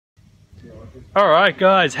Alright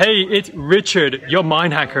guys, hey, it's Richard, your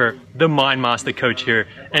mind hacker, the mind master coach here,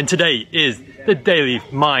 and today is the Daily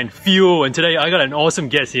Mind Fuel, and today I got an awesome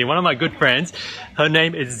guest here, one of my good friends. Her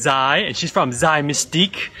name is Zai, and she's from Zai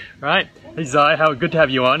Miztiq, right? Hey Zai, how good to have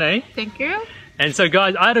you on, eh? Thank you. And so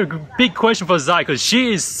guys, I had a big question for Zai because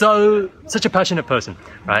she is such a passionate person,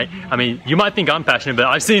 right? I mean, you might think I'm passionate, but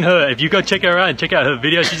I've seen her. If you go check her out and check out her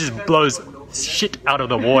videos, she just blows shit out of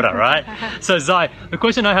the water, right? So Zai, the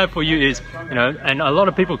question I have for you is, and a lot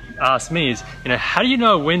of people ask me is, how do you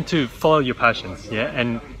know when to follow your passions? Yeah,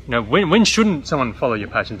 and when shouldn't someone follow your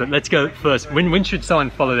passions? But let's go first. When should someone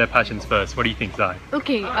follow their passions first? What do you think, Zai?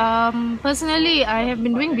 Okay, personally, I have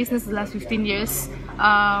been doing business the last 15 years.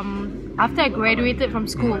 After I graduated from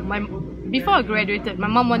school, before I graduated, my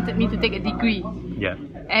mom wanted me to take a degree. Yeah.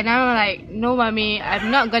 And I'm like, no mommy, I'm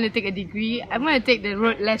not going to take a degree. I'm going to take the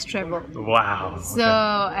road less traveled. Wow. So,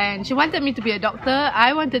 and she wanted me to be a doctor.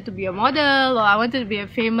 I wanted to be a model, or I wanted to be a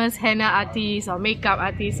famous henna artist or makeup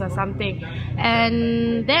artist or something.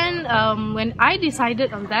 And then when I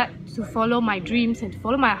decided on that, to follow my dreams and to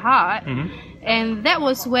follow my heart, and that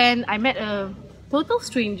was when I met a total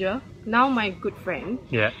stranger, now my good friend,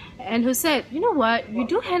 and who said, you know what, you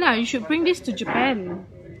do henna, you should bring this to Japan.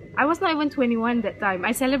 I was not even 21 that time.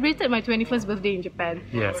 I celebrated my 21st birthday in Japan.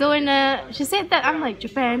 Yeah. So when she said that, I'm like,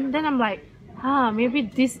 Japan? Then I'm like, maybe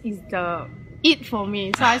this is the it for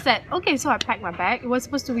me. So I said, okay, so I packed my bag. It was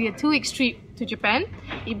supposed to be a 2-week trip to Japan.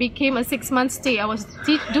 It became a 6-month stay. I was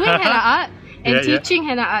doing henna art and teaching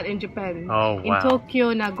henna art in Japan. Oh, wow. In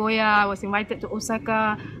Tokyo, Nagoya, I was invited to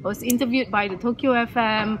Osaka. I was interviewed by the Tokyo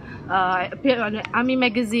FM. I appeared on the Army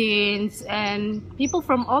magazines, and people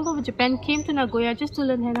from all over Japan came to Nagoya just to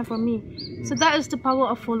learn henna from me. So that is the power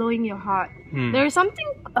of following your heart. There is something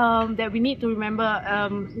that we need to remember.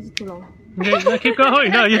 Is it too long? No, keep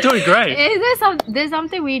going. No, you're doing great. There's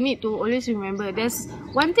something we need to always remember. There's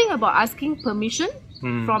one thing about asking permission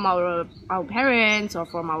from our parents, or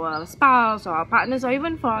from our spouse, or our partners, or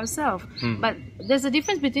even for ourselves. But there's a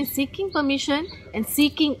difference between seeking permission and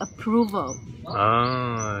seeking approval.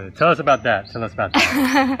 Oh, tell us about that.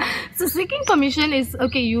 So seeking permission is,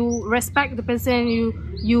 okay, you respect the person,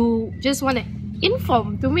 you just want to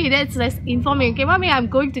inform. To me, that's less informing. Okay, mommy, I'm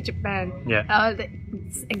going to Japan. Yeah.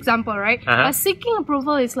 Example, right? But seeking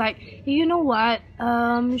approval is like, hey, you know what?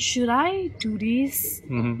 Should I do this?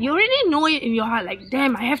 You already know it in your heart, like,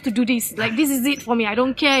 damn, I have to do this. Like, this is it for me. I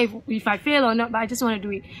don't care if I fail or not, but I just want to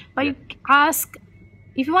do it. But you ask,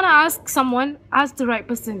 if you want to ask someone, ask the right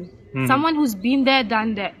person. Someone who's been there,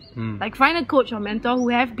 done that. Like, find a coach or mentor who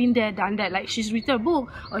have been there, done that. Like, she's written a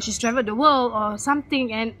book, or she's traveled the world, or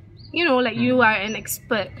something, and like you are an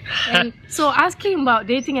expert. And so asking about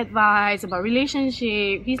dating advice, about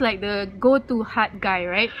relationship, he's like the go-to hard guy,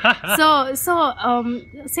 right? So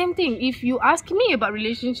same thing. If you ask me about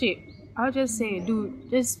relationship, I'll just say,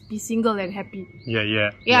 dude, just be single and happy.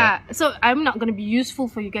 Yeah. So I'm not gonna be useful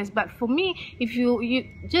for you guys, but for me, if you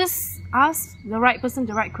just ask the right person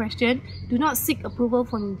the right question, do not seek approval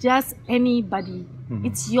from just anybody.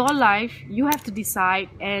 It's your life. You have to decide,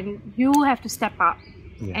 and you have to step up.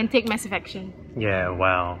 And take massive action. Yeah,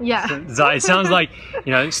 wow. Yeah. So, Zai, it sounds like,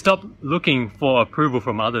 stop looking for approval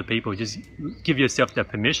from other people. Just give yourself the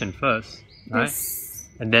permission first, right? Yes.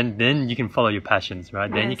 And then you can follow your passions, right?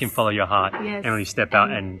 Then you can follow your heart and really step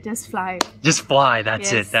out and just fly. Just fly.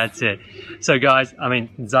 That's it. So guys, I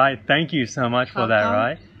mean, Zai, thank you so much for that,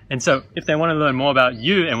 right? And so if they want to learn more about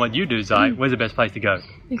you and what you do, Zai, where's the best place to go?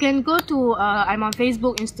 You can go to, I'm on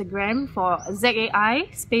Facebook, Instagram for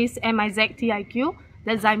ZAI space MIZTIQ.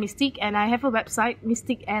 That's Zai Miztiq, and I have a website,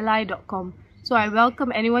 mystically.com. So I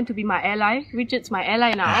welcome anyone to be my ally. Richard's my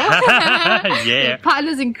ally now. Yeah.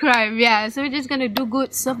 Partners in crime, yeah. So we're just going to do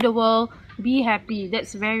good, serve the world, be happy.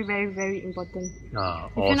 That's very, very, very important.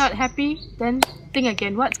 If you're not happy, then think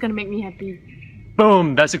again. What's going to make me happy?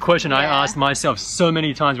 Boom! That's a question I asked myself so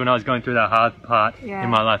many times when I was going through that hard part in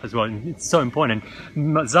my life as well. And it's so important.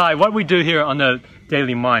 Zai, what we do here on the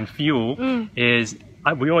Daily Mind Fuel is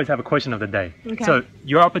we always have a question of the day. So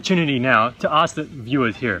your opportunity now to ask the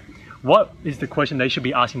viewers here, what is the question they should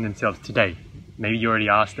be asking themselves today? Maybe you already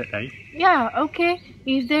asked it, eh? Yeah, okay.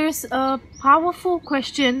 If there's a powerful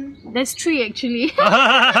question, there's 3 actually.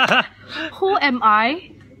 Who am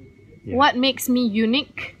I? What makes me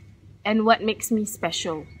unique? And what makes me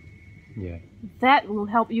special? That will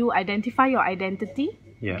help you identify your identity,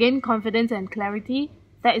 gain confidence and clarity.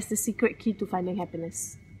 That is the secret key to finding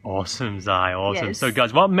happiness. Awesome, Zai, awesome. So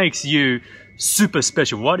guys, what makes you super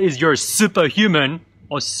special? What is your superhuman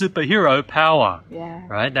or superhero power. Yeah.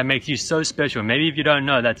 Right? That makes you so special. Maybe if you don't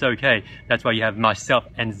know, that's okay. That's why you have myself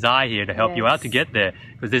and Zai here to help you out to get there.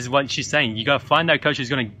 Because this is what she's saying. You gotta find that coach who's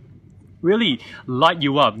gonna really light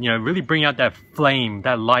you up, you know, really bring out that flame,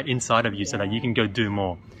 that light inside of you so that you can go do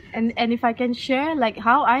more. And if I can share like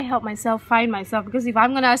how I help myself find myself, because if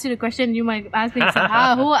I'm gonna ask you the question, you might ask me, so,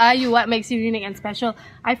 who are you? What makes you unique and special?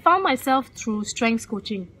 I found myself through strengths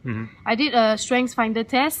coaching. I did a strengths finder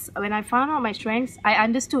test. When I found out my strengths, I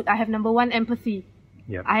understood I have number 1, empathy.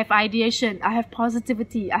 Yep. I have ideation. I have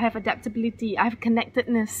positivity. I have adaptability. I have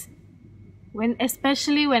connectedness.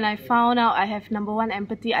 Especially when I found out I have number 1,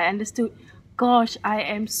 empathy, I understood, gosh, I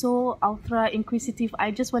am so ultra inquisitive.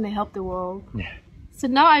 I just want to help the world. Yeah. So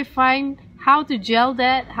now I find how to gel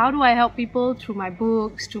that. How do I help people through my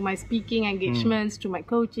books, through my speaking engagements, through my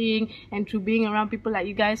coaching, and through being around people like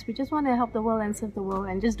you guys. We just want to help the world and serve the world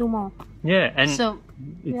and just do more. Yeah, and so,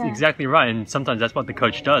 it's exactly right. And sometimes that's what the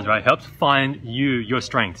coach does, right? Helps find your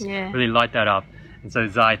strengths. Yeah. Really light that up. And so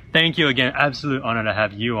Zai, thank you again. Absolute honor to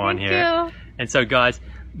have you on here. Thank you. And so guys,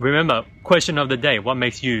 remember, question of the day, what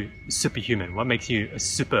makes you superhuman? What makes you a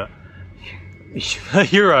super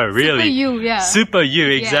hero, really? Super you, yeah. Super you,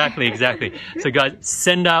 exactly. So guys,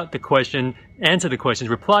 send out the question, answer the questions,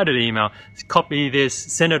 reply to the email, copy this,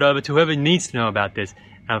 send it over to whoever needs to know about this.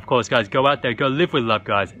 And of course, guys, go out there, go live with love,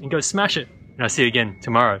 guys, and go smash it. And I'll see you again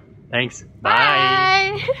tomorrow. Thanks.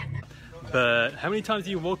 Bye. But how many times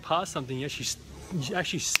do you walk past something, you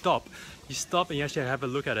actually stop? You stop and you actually have a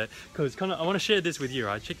look at it. Because I want to share this with you,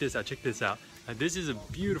 right? Check this out. This is a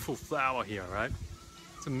beautiful flower here, right?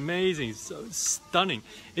 It's amazing, it's so stunning.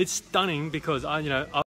 It's stunning because I